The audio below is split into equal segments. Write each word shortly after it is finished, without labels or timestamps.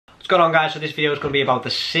going on, guys? So this video is going to be about the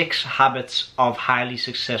 6 habits of highly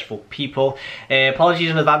successful people. Apologies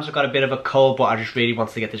in advance, I've got a bit of a cold, but I just really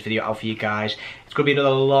wanted to get this video out for you guys. It's going to be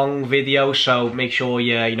another long video, so make sure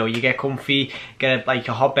you get comfy, get like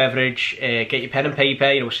a hot beverage, get your pen and paper,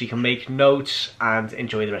 so you can make notes and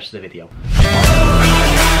enjoy the rest of the video.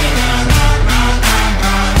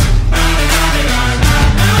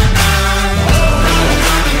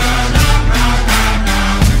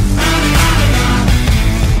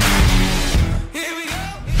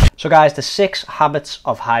 So guys, the 6 habits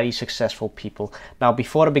of highly successful people. Now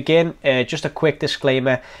before I begin, just a quick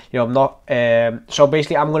disclaimer, I'm not, so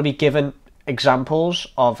basically I'm going to be giving examples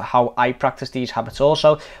of how I practice these habits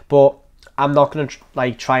also, but I'm not going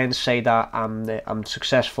to try and say that I'm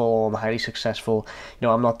successful or I'm highly successful.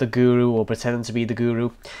 I'm not the guru or pretending to be the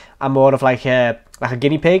guru. I'm more of like a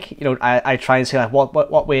guinea pig. I try and say like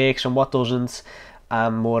what works and what doesn't.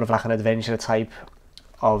 I'm more of like an adventure type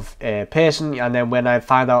of person, and then when I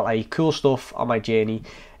find out like cool stuff on my journey,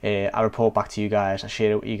 I report back to you guys, I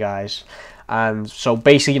share it with you guys, and so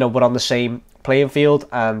basically we're on the same playing field,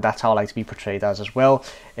 and that's how I like to be portrayed as well.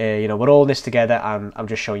 We're all in this together, and I'm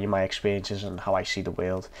just showing you my experiences and how I see the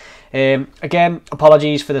world. Again,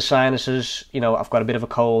 apologies for the sinuses, I've got a bit of a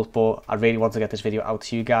cold, but I really want to get this video out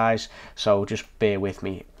to you guys, so just bear with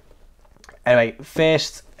me. Anyway,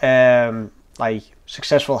 first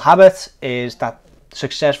successful habit is that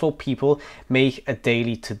successful people make a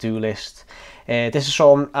daily to-do list. This is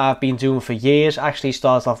something I've been doing for years. Actually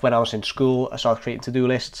started off when I was in school. I started creating to-do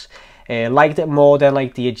lists. Liked it more than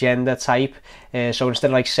like the agenda type. So instead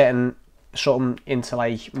of like setting something into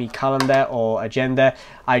like me calendar or agenda,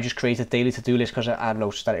 I just created a daily to-do list because I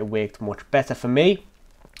noticed that it worked much better for me.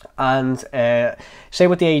 And same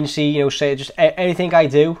with the agency, say just anything I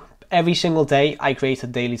do, every single day I create a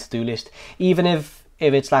daily to-do list. Even if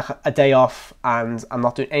it's like a day off and I'm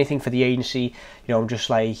not doing anything for the agency, I'm just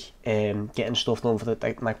like getting stuff done for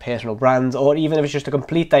my personal brand, or even if it's just a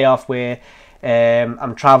complete day off where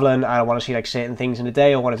I'm traveling and I want to see like certain things in the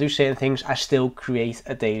day, or want to do certain things, I still create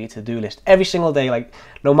a daily to-do list every single day. Like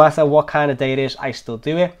no matter what kind of day it is, I still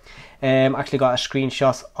do it. Actually got a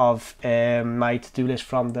screenshot of my to-do list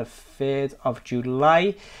from the 3rd of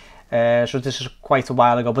July. So this is quite a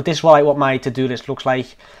while ago, but this is what my to-do list looks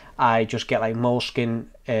like. I just get like Moleskine,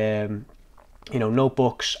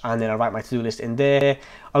 notebooks, and then I write my to-do list in there.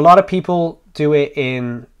 A lot of people do it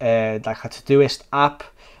in like a Todoist app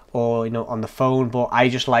or on the phone, but I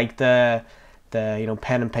just like the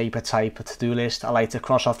pen and paper type of to-do list. I like to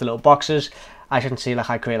cross off the little boxes. As you can see,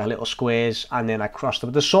 like I create like little squares and then I cross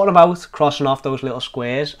them. There's something about crossing off those little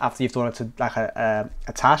squares after you've done it to like a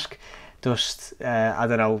task. Just I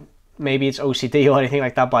don't know. Maybe it's OCD or anything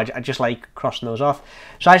like that, but I just like crossing those off.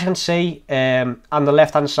 So as you can see, on the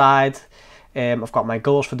left hand side, I've got my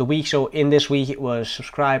goals for the week. So in this week it was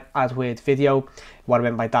subscribe, AdWords video. What I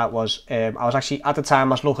meant by that was I was actually, at the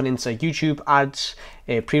time I was looking into YouTube ads,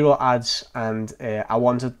 pre-roll ads, and I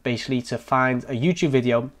wanted basically to find a YouTube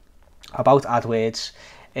video about AdWords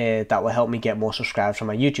that will help me get more subscribers on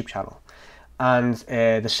my YouTube channel. And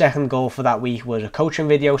the second goal for that week was a coaching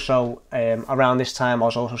video. So around this time I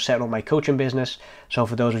was also setting up my coaching business. So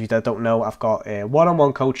for those of you that don't know, I've got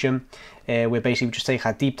one-on-one coaching where basically we just take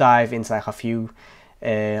a deep dive into like a few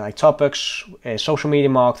like topics, social media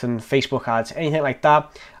marketing, Facebook ads, anything like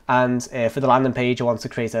that. And for the landing page I wanted to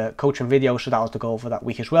create a coaching video, so that was the goal for that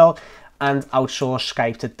week as well. And outsource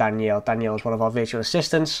Skype to Danielle. Danielle is one of our virtual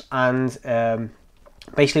assistants, and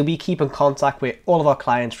basically we keep in contact with all of our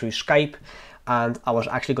clients through Skype. And I was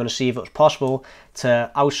actually going to see if it was possible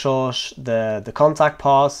to outsource the contact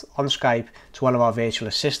part on Skype to one of our virtual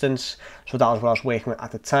assistants. So that was what I was working with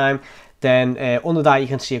at the time. Then under that you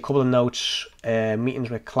can see a couple of notes,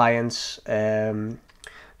 meetings with clients.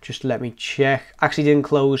 Just let me check. Actually didn't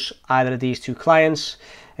close either of these 2 clients.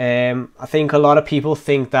 I think a lot of people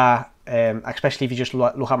think that, especially if you just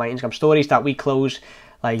look at my Instagram stories, that we close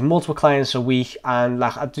like multiple clients a week, and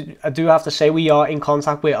like I do have to say we are in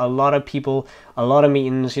contact with a lot of people, a lot of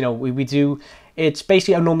meetings. We do. It's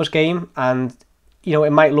basically a numbers game, and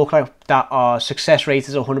it might look like that our success rate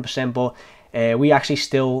is 100%, but we actually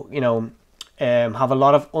still have a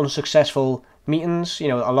lot of unsuccessful meetings.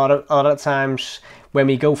 A lot of times when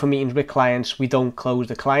we go for meetings with clients, we don't close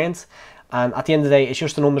the client. And at the end of the day, it's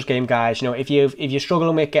just a numbers game, guys. If you're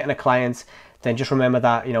struggling with getting a client, then just remember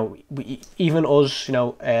that, you know, even us, you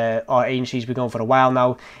know, our agency's been going for a while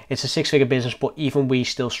now. It's a 6-figure business, but even we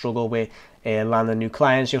still struggle with landing new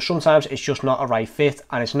clients. You know, sometimes it's just not a right fit,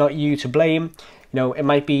 and it's not you to blame. You know, it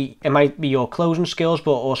might be your closing skills,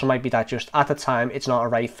 but also might be that just at the time it's not a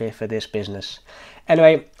right fit for this business.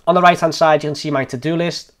 Anyway, on the right hand side you can see my to-do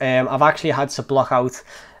list. I've actually had to block out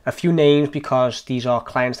a few names because these are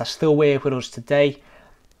clients that still work with us today.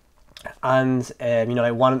 And you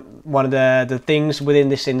know, like one of the things within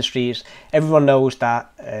this industry is everyone knows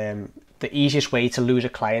that the easiest way to lose a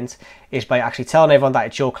client is by actually telling everyone that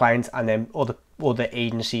it's your client, and then other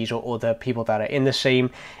agencies or other people that are in the same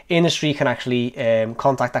industry can actually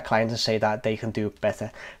contact that client and say that they can do it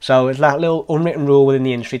better. So it's that little unwritten rule within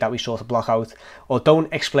the industry that we sort of block out, or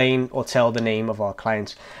don't explain or tell the name of our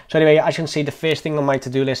clients. So anyway, as you can see, the first thing on my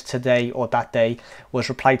to-do list today, or that day, was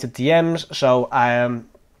reply to DMs. So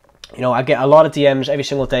you know, I get a lot of DMs every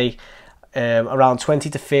single day, around 20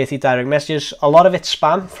 to 30 direct messages. A lot of it's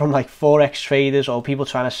spam from like Forex traders or people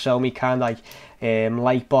trying to sell me kind of like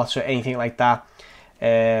light bots or anything like that.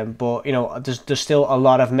 But you know, there's still a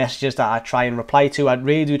lot of messages that I try and reply to. I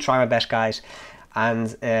really do try my best, guys.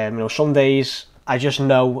 And you know, some days I just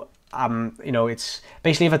know you know, it's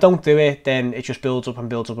basically, if I don't do it, then it just builds up and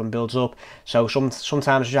builds up and builds up. So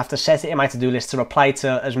sometimes you have to set it in my to-do list to reply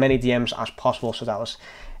to as many DMs as possible. So that was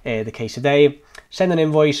the case today. Send an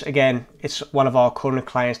invoice. Again, it's one of our current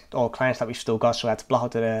clients or clients that we've still got, so I had to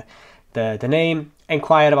block out the name.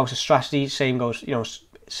 Inquire about a strategy. Same goes, you know,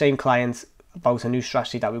 same client, about a new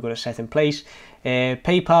strategy that we're going to set in place.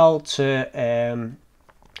 PayPal to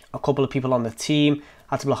a couple of people on the team.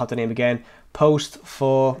 I had to block out the name again. Post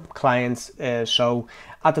for clients. So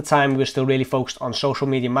at the time we were still really focused on social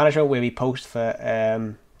media management, where we post for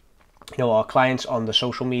you know, our clients on the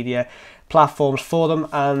social media platforms for them.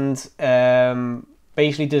 And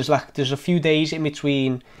basically there's a few days in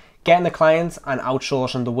between getting the client and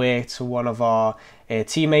outsourcing the work to one of our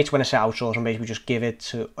teammates. When I say outsourcing, basically just give it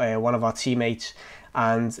to one of our teammates.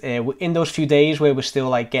 And in those few days where we're still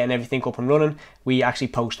like getting everything up and running, we actually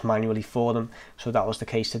post manually for them. So that was the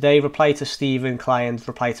case today. Reply to Stephen, client.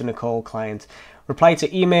 Reply to Nicole, client. Reply to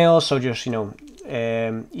emails. So just, you know,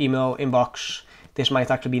 email inbox. This might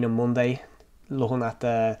actually be on Monday, looking at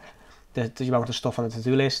the amount of stuff on the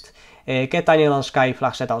to-do list. Get Daniel on Skype,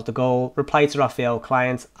 like I said, that was the goal. Reply to Raphael,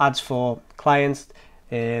 client. Ads for clients.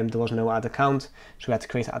 There was no ad account, so we had to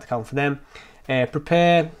create an ad account for them.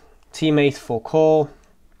 Prepare teammate for call.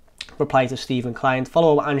 Reply to Stephen, client.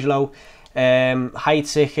 Follow up Angelo. High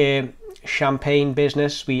ticket champagne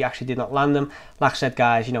business. We actually did not land them. Like I said,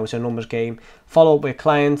 guys, you know, it's a numbers game. Follow up with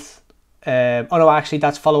client. Oh no, actually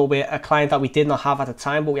that's follow up with a client that we did not have at the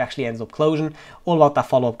time, but we actually ended up closing. All about that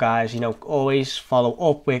follow up, guys. You know, always follow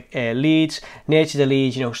up with leads, nurture the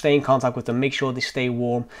leads. You know, stay in contact with them, make sure they stay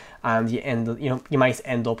warm, and you might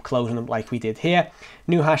end up closing them like we did here.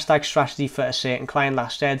 New hashtag strategy for a certain client. Like I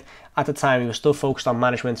said, at the time we were still focused on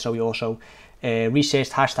management, so we also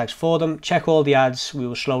researched hashtags for them. Check all the ads. We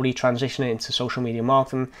will slowly transition it into social media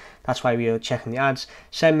marketing. That's why we are checking the ads.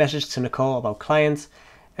 Send message to Nicole about client.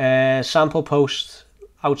 Sample post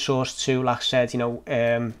outsourced to, like I said, you know,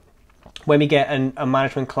 when we get a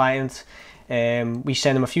management client, we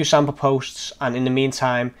send them a few sample posts, and in the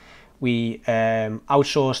meantime we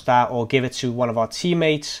outsource that or give it to one of our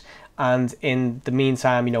teammates, and in the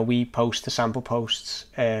meantime, you know, we post the sample posts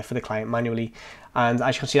for the client manually. And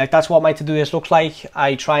as you can see, like, that's what my to-do list looks like.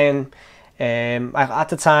 I try and at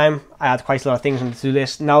the time I had quite a lot of things on the to-do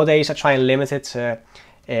list. Nowadays I try and limit it to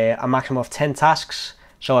a maximum of 10 tasks.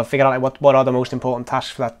 So I figured out like what are the most important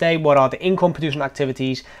tasks for that day, what are the income producing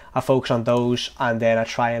activities, I focus on those, and then I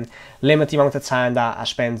try and limit the amount of time that I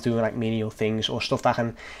spend doing like menial things or stuff that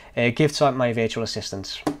I can give to my virtual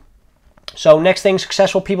assistants. So next thing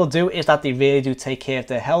successful people do is that they really do take care of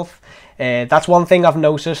their health. That's one thing I've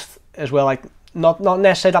noticed as well, like not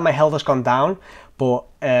necessarily that my health has gone down, but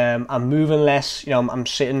I'm moving less, you know, I'm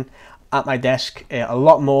sitting at my desk a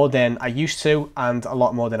lot more than I used to, and a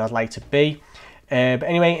lot more than I'd like to be. But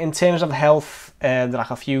anyway, in terms of health, there are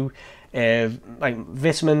like a few like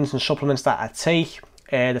vitamins and supplements that I take.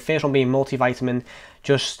 The first one being multivitamin,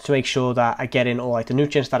 just to make sure that I get in all like the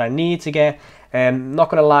nutrients that I need to get. Not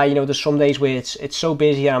gonna lie, you know, there's some days where it's so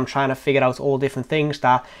busy and I'm trying to figure out all different things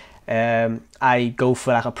that I go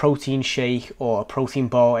for like a protein shake or a protein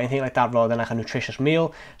bar, anything like that, rather than like a nutritious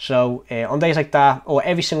meal. So on days like that, or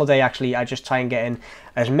every single day actually, I just try and get in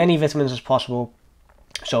as many vitamins as possible.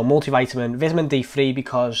 So multivitamin, vitamin D3,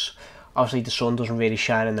 because obviously the sun doesn't really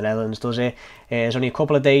shine in the Netherlands, does it? There's only a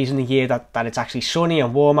couple of days in the year that it's actually sunny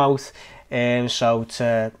and warm out. So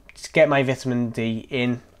to get my vitamin D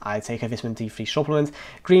in, I take a vitamin D3 supplement.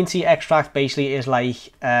 Green tea extract basically is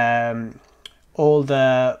like all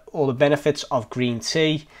the benefits of green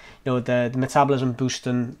tea. You know, the metabolism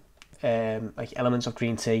boosting like elements of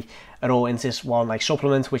green tea are all into this one like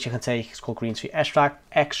supplement which you can take. It's called green tea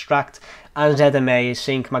extract. And ZMA is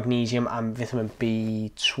zinc, magnesium, and vitamin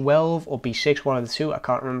B12 or B6, one of the two. I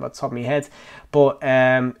can't remember off the top of my head, but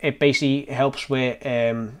it basically helps with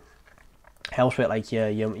like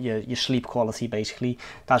your sleep quality. Basically,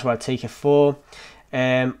 that's what I take it for.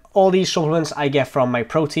 All these supplements I get from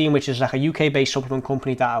MyProtein, which is like a UK based supplement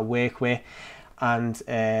company that I work with, and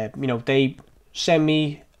you know, they send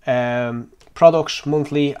me products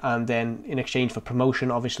monthly, and then in exchange for promotion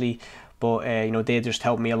obviously, but you know, they just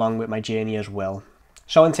help me along with my journey as well.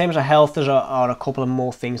 So in terms of health, there are a couple of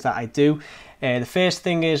more things that I do. The first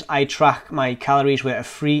thing is I track my calories with a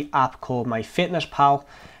free app called MyFitnessPal.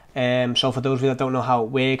 So for those of you that don't know how it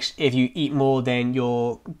works, if you eat more than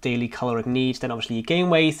your daily caloric needs, then obviously you gain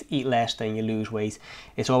weight. Eat less, then you lose weight.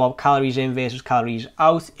 It's all about calories in versus calories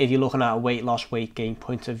out if you're looking at a weight loss, weight gain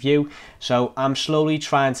point of view. So I'm slowly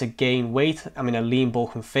trying to gain weight. I'm in a lean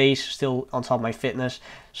bulking phase, still on top of my fitness.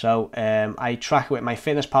 So I track it with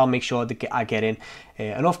MyFitnessPal, make sure that I get in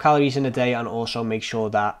enough calories in a day, and also make sure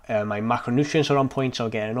that my macronutrients are on point, so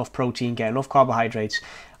get enough protein, get enough carbohydrates,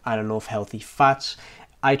 and enough healthy fats.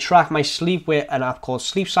 I track my sleep with an app called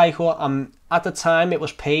Sleep Cycle. At the time it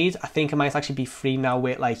was paid. I think it might actually be free now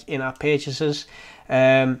with like in-app purchases.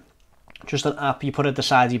 Just an app you put at the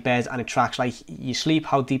side of your bed, and it tracks like your sleep,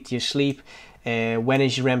 how deep do you sleep, when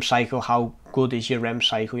is your REM cycle, how good is your REM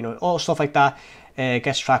cycle, you know, all stuff like that.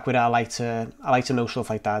 Gets tracked with it. I like to know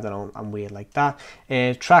stuff like that. I don't know, I'm weird like that.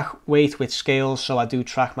 Track weight with scales. So I do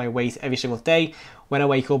track my weight every single day. When I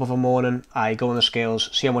wake up in the morning, I go on the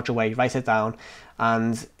scales, see how much I weigh, write it down,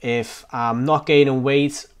 and if I'm not gaining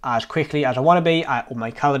weight as quickly as I want to be, I up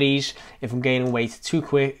my calories. If I'm gaining weight too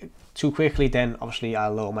quickly, then obviously I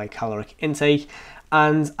lower my caloric intake.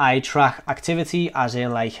 And I track activity, as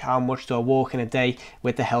in like how much do I walk in a day,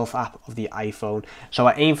 with the health app of the iPhone. So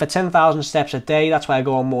I aim for 10,000 steps a day. That's why I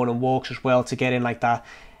go on morning walks as well, to get in like that,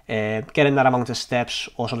 get in that amount of steps.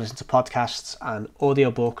 Also listen to podcasts and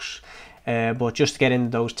audiobooks. But just to get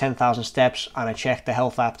in those 10,000 steps, and I check the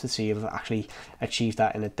health app to see if I've actually achieved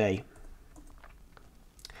that in a day.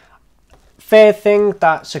 Third thing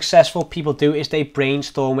that successful people do is they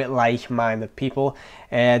brainstorm with like-minded people.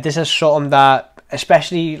 This is something that,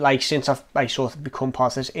 especially like since I've sort of become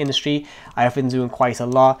part of this industry, I have been doing quite a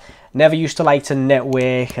lot. Never used to like to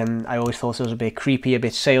network, and I always thought it was a bit creepy, a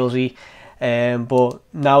bit salesy. But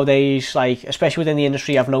nowadays, like especially within the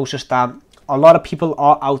industry, I've noticed that a lot of people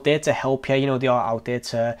are out there to help you. You know, they are out there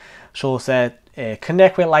to sort of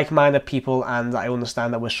connect with like-minded people, and I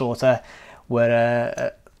understand that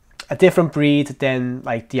we're a different breed than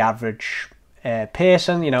like the average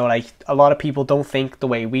person. You know, like a lot of people don't think the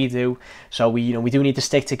way we do, so we do need to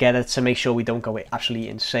stick together to make sure we don't go absolutely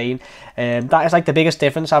insane. That is like the biggest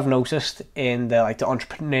difference I've noticed in the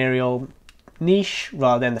entrepreneurial niche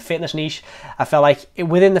rather than the fitness niche. I felt like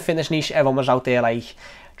within the fitness niche, everyone was out there like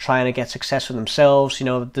trying to get success for themselves. You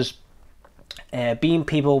know, there's been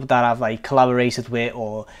people that I've like collaborated with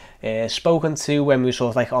or spoken to when we were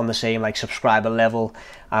sort of like on the same like subscriber level,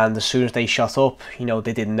 and as soon as they shut up, you know,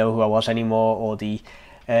 they didn't know who I was anymore, or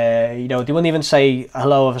you know, they wouldn't even say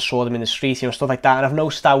hello if I saw them in the street, you know, stuff like that. And I've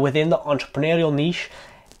noticed that within the entrepreneurial niche,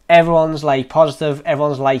 everyone's like positive,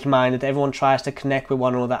 everyone's like-minded, everyone tries to connect with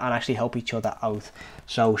one another and actually help each other out.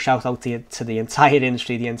 So shout out to the entire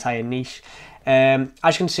industry, the entire niche. As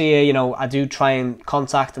you can see here, you know, I do try and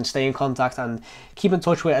contact and stay in contact and keep in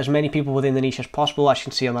touch with as many people within the niche as possible. As you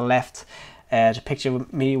can see on the left, there's a picture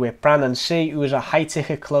of me with Brandon C, who is a high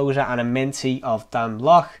ticket closer and a mentee of Dan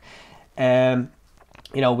Locke.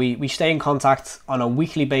 You know, we stay in contact on a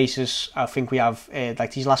weekly basis. I think we have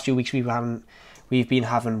like these last few weeks we've been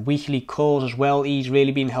having weekly calls as well. He's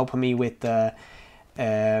really been helping me with the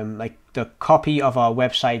like the copy of our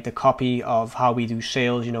website, the copy of how we do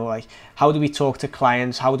sales, you know, like how do we talk to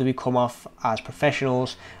clients, how do we come off as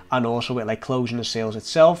professionals, and also with like closing the sales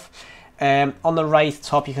itself. On the right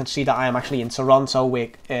top, you can see that I am actually in Toronto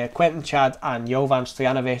with Quentin Chad and Jovan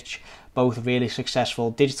Stojanovic, both really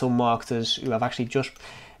successful digital marketers who have actually just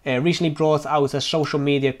recently brought out a social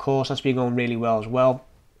media course that's been going really well as well.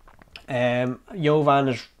 Jovan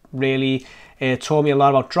has really taught me a lot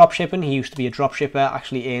about dropshipping. He used to be a dropshipper,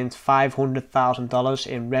 actually earned $500,000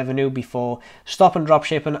 in revenue before stopping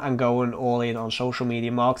dropshipping and going all in on social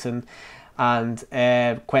media marketing. And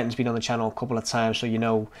Quentin's been on the channel a couple of times, so you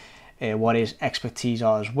know what his expertise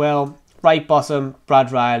are as well. Right bottom,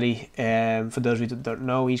 Brad Riley. For those of you that don't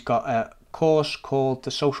know, he's got a course called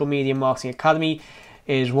the Social Media Marketing Academy.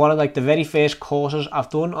 Is one of like the very first courses I've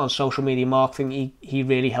done on social media marketing. He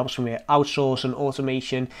really helps me with outsourcing,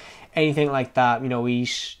 automation, anything like that. You know,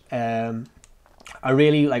 he's a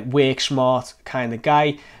really like work smart kind of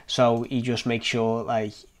guy, so he just makes sure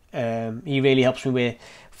like he really helps me with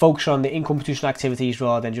focus on the income producing activities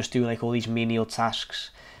rather than just doing like all these menial tasks.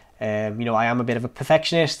 You know, I am a bit of a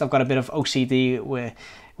perfectionist. I've got a bit of OCD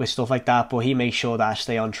with stuff like that, but he makes sure that I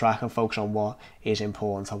stay on track and focus on what is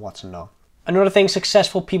important and what's not. Another thing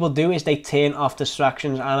successful people do is they turn off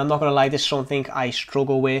distractions, and I'm not going to lie, this is something I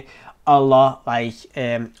struggle with a lot. Like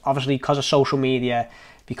obviously because of social media,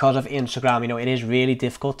 because of Instagram, you know, it is really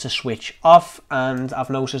difficult to switch off, and I've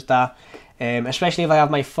noticed that especially if I have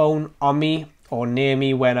my phone on me or near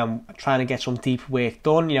me when I'm trying to get some deep work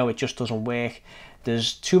done, you know, it just doesn't work.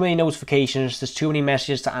 There's too many notifications, there's too many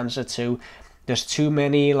messages to answer to, there's too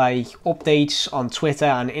many like updates on Twitter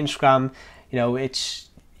and Instagram. You know, it's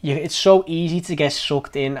so easy to get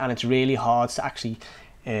sucked in, and it's really hard to actually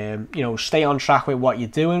you know, stay on track with what you're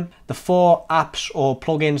doing. The 4 apps or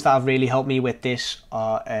plugins that have really helped me with this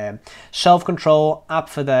are Self Control app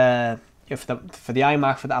for the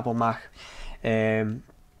iMac, for the Apple Mac.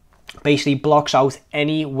 Basically blocks out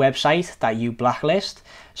any website that you blacklist.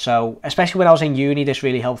 So especially when I was in uni, this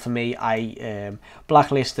really helped for me. I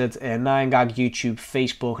blacklisted 9gag, YouTube,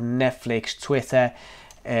 Facebook, Netflix, Twitter,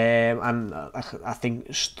 and I think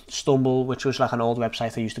Stumble, which was like an old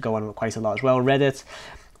website I used to go on quite a lot as well, Reddit.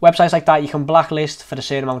 Websites like that you can blacklist for a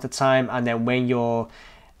certain amount of time, and then when you're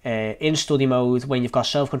in study mode, when you've got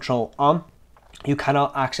self-control on, you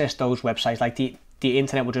cannot access those websites. Like the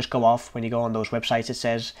internet will just go off when you go on those websites. It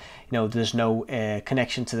says, you know, there's no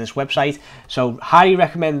connection to this website. So highly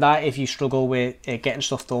recommend that if you struggle with getting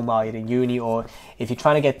stuff done while you're in uni, or if you're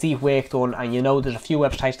trying to get deep work done and you know there's a few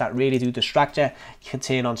websites that really do distract you, you can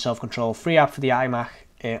turn on Self-Control. Free app for the iMac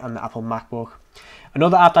and the Apple MacBook.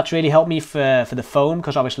 Another app that's really helped me for the phone,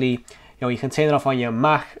 because obviously, you know, you can turn it off on your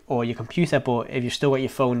Mac or your computer, but if you've still got your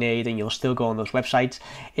phone near you, then you'll still go on those websites,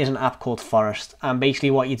 is an app called Forest. And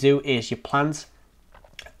basically what you do is you plant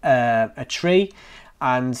a tree,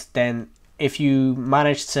 and then if you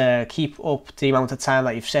manage to keep up the amount of time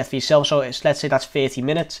that you've set for yourself, so let's say that's 30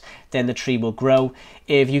 minutes, then the tree will grow.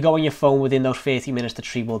 If you go on your phone within those 30 minutes, the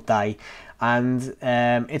tree will die. And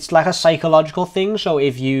it's like a psychological thing. So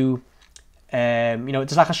if you you know,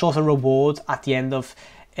 there's like a sort of reward at the end of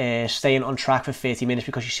staying on track for 30 minutes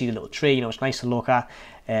because you see the little tree. You know, it's nice to look at.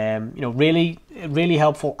 You know, really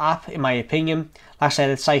helpful app in my opinion. Like I said,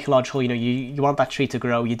 it's psychological. You know, you want that tree to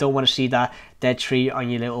grow. You don't want to see that dead tree on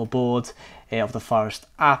your little board of the Forest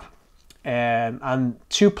app. And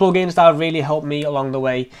 2 plugins that have really helped me along the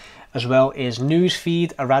way as well is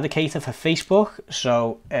Newsfeed Eradicator for Facebook.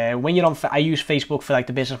 So when you're on, I use Facebook for like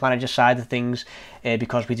the business manager side of things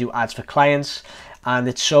because we do ads for clients, and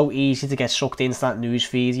it's so easy to get sucked into that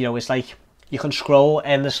newsfeed. You know, it's like you can scroll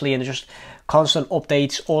endlessly and just constant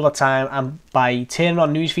updates all the time, and by turning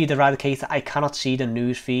on Newsfeed Eradicator, I cannot see the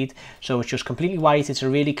newsfeed, so it's just completely white. It's a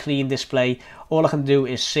really clean display. All I can do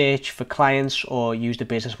is search for clients or use the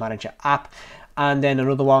Business Manager app. And then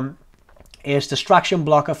another one is Distraction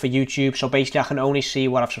Blocker for YouTube. So basically I can only see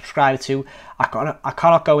what I've subscribed to. I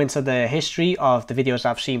cannot go into the history of the videos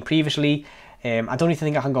I've seen previously. I don't even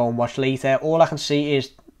think I can go and watch later. All I can see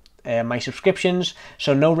is my subscriptions,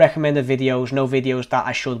 so no recommended videos, no videos that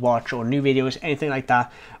I should watch or new videos, anything like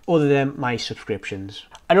that, other than my subscriptions.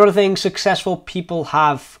 Another thing successful people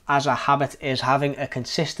have as a habit is having a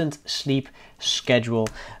consistent sleep schedule.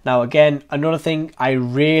 Now again, another thing I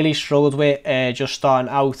really struggled with just starting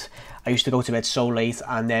out. I used to go to bed so late,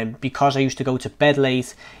 and then because I used to go to bed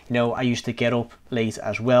late, you know, I used to get up late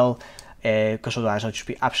as well, because otherwise I'd just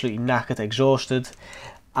be absolutely knackered, exhausted.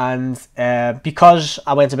 And because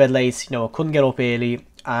I went to bed late, you know, I couldn't get up early,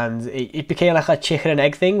 and it became like a chicken and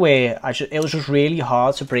egg thing where it was just really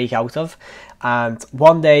hard to break out of. And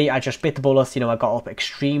one day I just bit the bullet. You know, I got up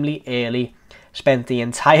extremely early, spent the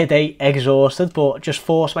entire day exhausted, but just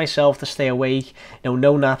forced myself to stay awake. You know,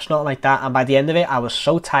 no naps, nothing like that. And by the end of it, I was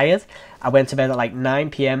so tired. I went to bed at like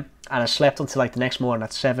 9 p.m. and I slept until like the next morning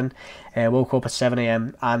at 7. Woke up at 7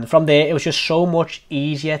 a.m. and from there it was just so much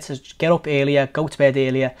easier to get up earlier, go to bed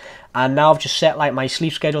earlier. And now I've just set like my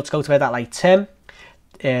sleep schedule to go to bed at like 10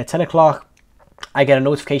 o'clock. I get a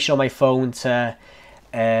notification on my phone to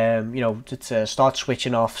you know, to start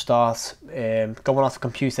switching off, start going off the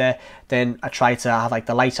computer. Then I try to have like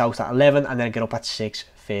the lights out at 11 and then get up at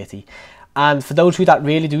 6:30. And for those who that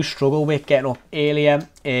really do struggle with getting up earlier,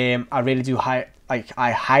 I really do I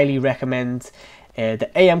highly recommend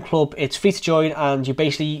the AM Club. It's free to join, and you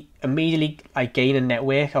basically immediately like gain a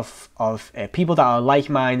network of people that are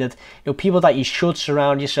like-minded, people that you should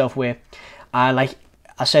surround yourself with. And like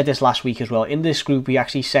I said this last week as well, in this group we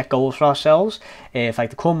actually set goals for ourselves for like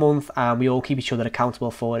the coming month, and we all keep each other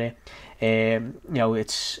accountable for it.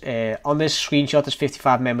 It's on this screenshot there's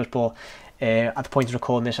 55 members, but at the point of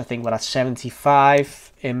recording this I think we're at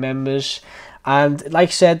 75 members. And like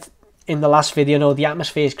I said in the last video, the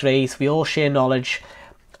atmosphere is great, we all share knowledge,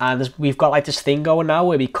 and we've got like this thing going now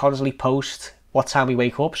where we constantly post what time we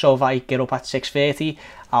wake up. So if I get up at 6:30,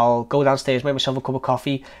 I'll go downstairs, make myself a cup of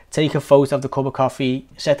coffee, take a photo of the cup of coffee,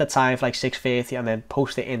 set the time for like 6:30, and then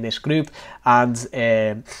post it in this group. And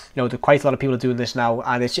there are quite a lot of people doing this now,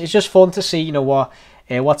 and it's just fun to see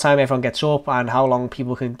what time everyone gets up and how long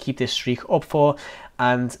people can keep this streak up for.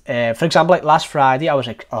 And for example, like last Friday, I was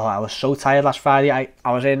like, I was so tired last Friday.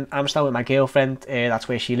 I was in Amsterdam with my girlfriend, that's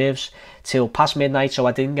where she lives, till past midnight, so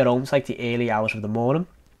I didn't get home till like the early hours of the morning.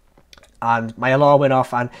 And my alarm went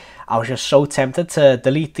off, and I was just so tempted to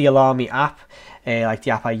delete the Alarmy app, like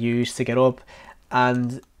the app I use to get up.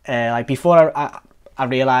 And like before I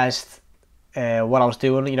realised what I was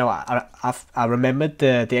doing, I remembered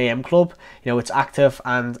the AM club, it's active,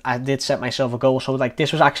 and I did set myself a goal. So like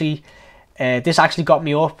this actually got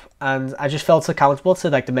me up, and I just felt accountable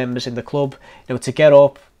to like the members in the club, to get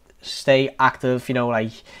up, stay active,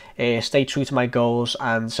 stay true to my goals.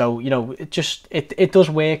 And so it does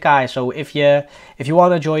work, guys. So if you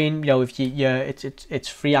want to join, it's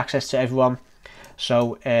free access to everyone.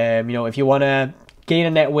 So if you want to gain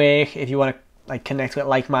a network, if you want to like connect with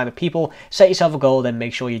like-minded people, set yourself a goal, then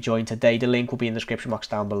make sure you join today. The link will be in the description box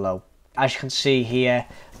down below. As you can see here,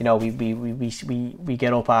 we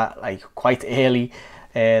get up at like quite early.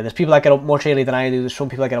 There's people that get up much earlier than I do. There's some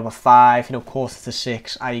people that get up at 5,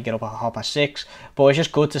 4:45. I get up at 6:30. But it's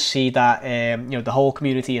just good to see that the whole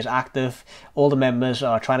community is active. All the members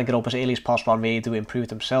are trying to get up as early as possible and really to improve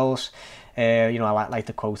themselves. I like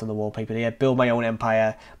the quote on the wallpaper there: build my own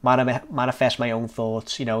empire, manifest my own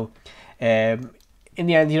thoughts. In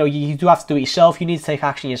the end, you do have to do it yourself. You need to take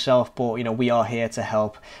action yourself, but we are here to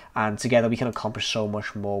help, and together we can accomplish so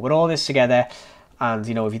much more. We're all this together, and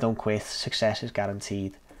if you don't quit, success is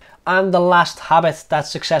guaranteed. And the last habit that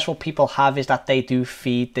successful people have is that they do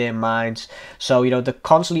feed their minds. So they're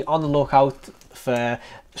constantly on the lookout for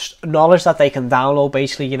knowledge that they can download.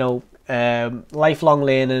 Basically, lifelong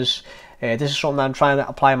learners. This is something I'm trying to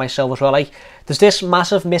apply myself as well. Like, there's this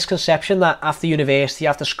massive misconception that after university,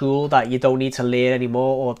 after school, that you don't need to learn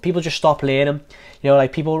anymore, or people just stop learning.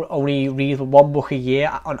 Like people only read 1 book a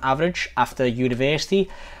year on average after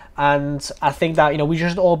university. And I think that, we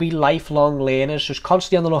should all be lifelong learners, just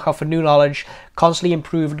constantly on the lookout for new knowledge, constantly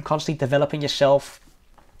improving, constantly developing yourself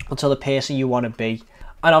until the person you want to be.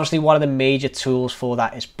 And obviously one of the major tools for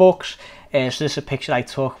that is books. So this is a picture I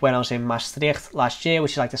took when I was in Maastricht last year,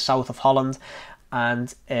 which is like the south of Holland.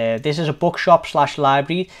 And this is a bookshop /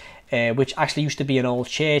 library, which actually used to be an old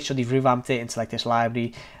church, so they've revamped it into like this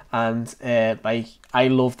library. And I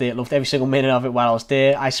loved it, loved every single minute of it while I was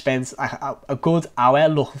there. I spent a good hour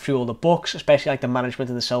looking through all the books, especially like the management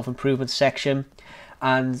and the self-improvement section.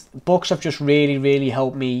 And books have just really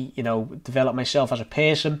helped me, develop myself as a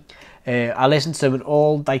person. I listen to them in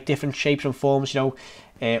all like different shapes and forms,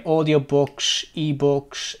 audio books,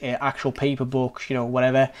 ebooks, actual paper books,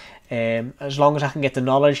 whatever. As long as I can get the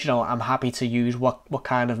knowledge, I'm happy to use what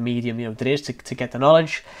kind of medium there is to get the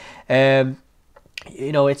knowledge.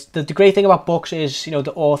 It's the great thing about books is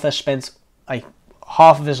the author spent like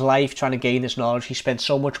half of his life trying to gain this knowledge. He spent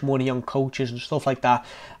so much money on coaches and stuff like that,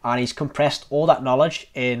 and he's compressed all that knowledge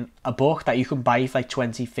in a book that you can buy for like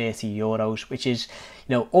 20-30 euros, which is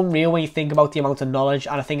unreal when you think about the amount of knowledge.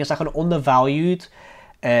 And I think it's like an undervalued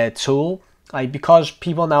tool, like, because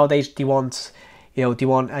people nowadays they want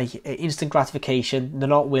like instant gratification. They're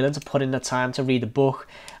not willing to put in the time to read a book,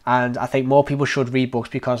 and I think more people should read books,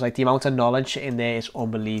 because like the amount of knowledge in there is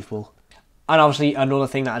unbelievable. And obviously another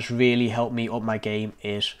thing that has really helped me up my game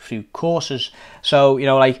is through courses. So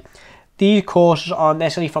like these courses aren't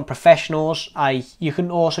necessarily from professionals. You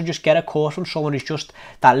can also just get a course from someone who's just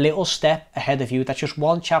that little step ahead of you, that's just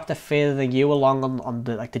one chapter further than you along on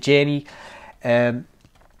the journey.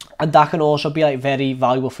 And that can also be like very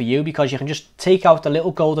valuable for you, because you can just take out the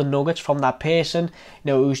little golden nuggets from that person,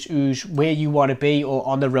 who's where you want to be, or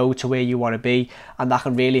on the road to where you want to be, and that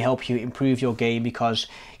can really help you improve your game, because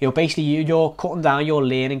basically you're cutting down your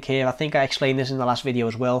learning curve. I think I explained this in the last video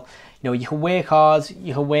as well. You can work hard,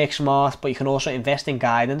 you can work smart, but you can also invest in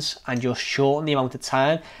guidance and just shorten the amount of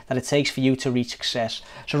time that it takes for you to reach success.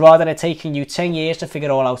 So rather than it taking you 10 years to figure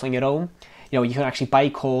it all out on your own, You know, you can actually buy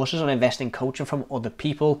courses and invest in coaching from other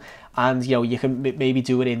people, and you know, you can maybe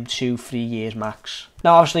do it in 2-3 years max.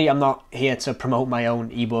 Now, obviously, I'm not here to promote my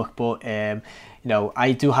own ebook, but you know,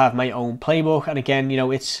 I do have my own playbook, and again, you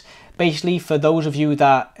know, it's basically for those of you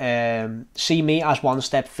that see me as one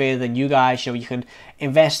step further than you guys. You know, you can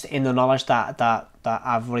invest in the knowledge that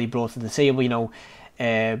I've already brought to the table. You know,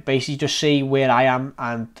 basically just see where I am,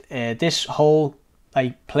 and this whole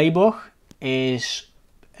like playbook is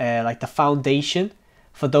like the foundation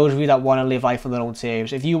for those of you that want to live life on their own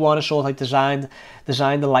terms. If you want to sort of like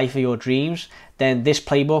design the life of your dreams, then this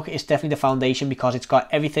playbook is definitely the foundation, because it's got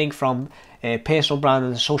everything from personal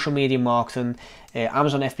branding, social media marketing,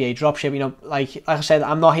 Amazon FBA dropship. You know, like I said,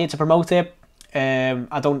 I'm not here to promote it.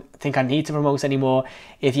 I don't think I need to promote anymore.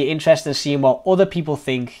 If you're interested in seeing what other people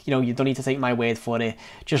think, you know, you don't need to take my word for it.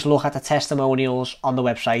 Just look at the testimonials on the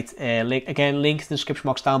website. Link in the description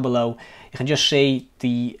box down below. You can just see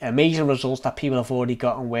the amazing results that people have already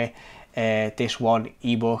gotten with this one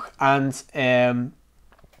ebook. And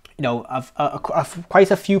you know, I've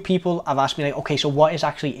quite a few people have asked me like, okay, so what is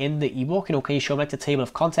actually in the ebook? You know, can you show me like the table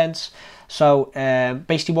of contents? So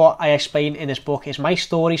basically what I explain in this book is my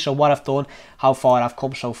story, so what I've done, how far I've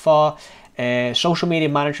come so far, social media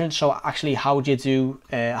management, so actually how do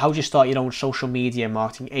you start your own social media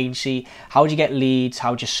marketing agency, how do you get leads,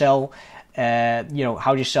 how do you sell, you know,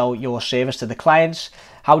 how do you sell your service to the clients,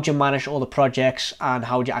 how do you manage all the projects, and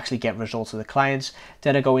how do you actually get results to the clients.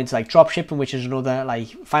 Then I go into like dropshipping, which is another like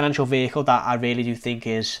financial vehicle that I really do think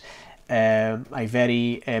is like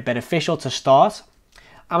very beneficial to start.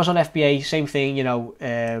 Amazon FBA, same thing, you know,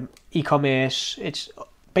 e-commerce. It's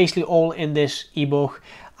basically all in this ebook.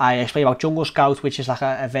 I explain about Jungle Scout, which is like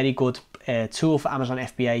a very good tool for Amazon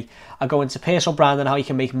FBA. I go into personal branding, how you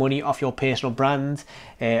can make money off your personal brand,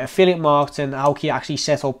 affiliate marketing, how can you actually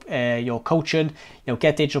set up your coaching, you know,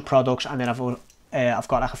 get digital products, and then I've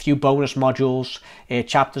got like a few bonus modules,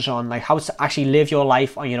 chapters on like how to actually live your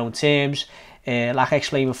life on your own terms, like I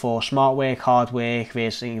explained before, smart work, hard work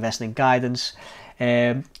versus investing guidance.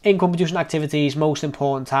 Income producing activities, most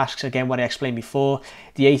important tasks, again what I explained before,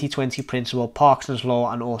 the 80-20 principle, Parkinson's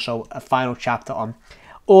law, and also a final chapter on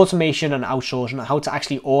automation and outsourcing, how to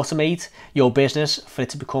actually automate your business for it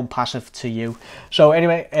to become passive to you. So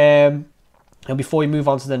anyway, and before we move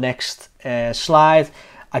on to the next slide,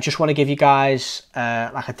 I just want to give you guys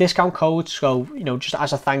like a discount code. So, you know, just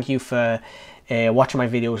as a thank you for watching my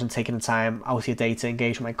videos and taking the time out of your day to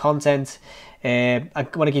engage with my content. I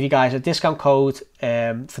want to give you guys a discount code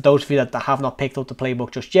for those of you that have not picked up the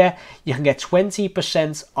playbook just yet. You can get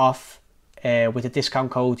 20% off with the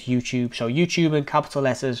discount code YouTube. So YouTube in capital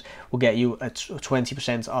letters will get you a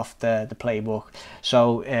 20% off the playbook.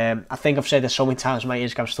 So I think I've said this so many times in my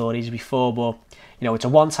Instagram stories before, but you know, it's a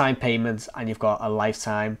one-time payment and you've got a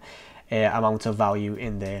lifetime amount of value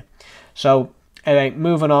in there. So anyway,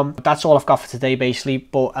 moving on, that's all I've got for today basically,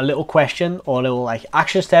 but a little question or a little like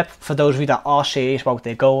action step for those of you that are serious about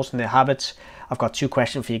their goals and their habits. I've got 2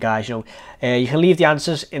 questions for you guys. You know, you can leave the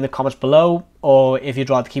answers in the comments below, or if you'd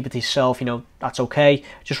rather keep it to yourself, you know, that's okay.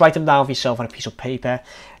 Just write them down for yourself on a piece of paper.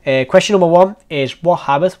 Question number 1 is, what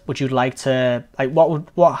habit would you like to, like,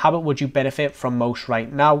 what habit would you benefit from most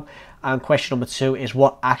right now? And question number 2 is,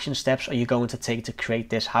 what action steps are you going to take to create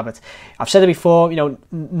this habit? I've said it before, you know,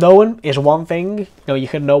 knowing is one thing. You know, you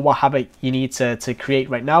can know what habit you need to create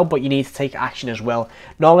right now, but you need to take action as well.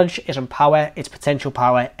 Knowledge isn't power, it's potential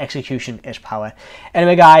power. Execution is power.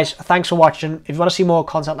 Anyway, guys, thanks for watching. If you want to see more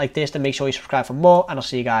content like this, then make sure you subscribe for more, and I'll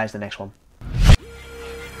see you guys in the next one.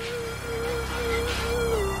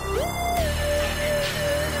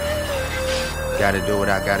 Gotta do what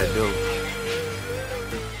I gotta do.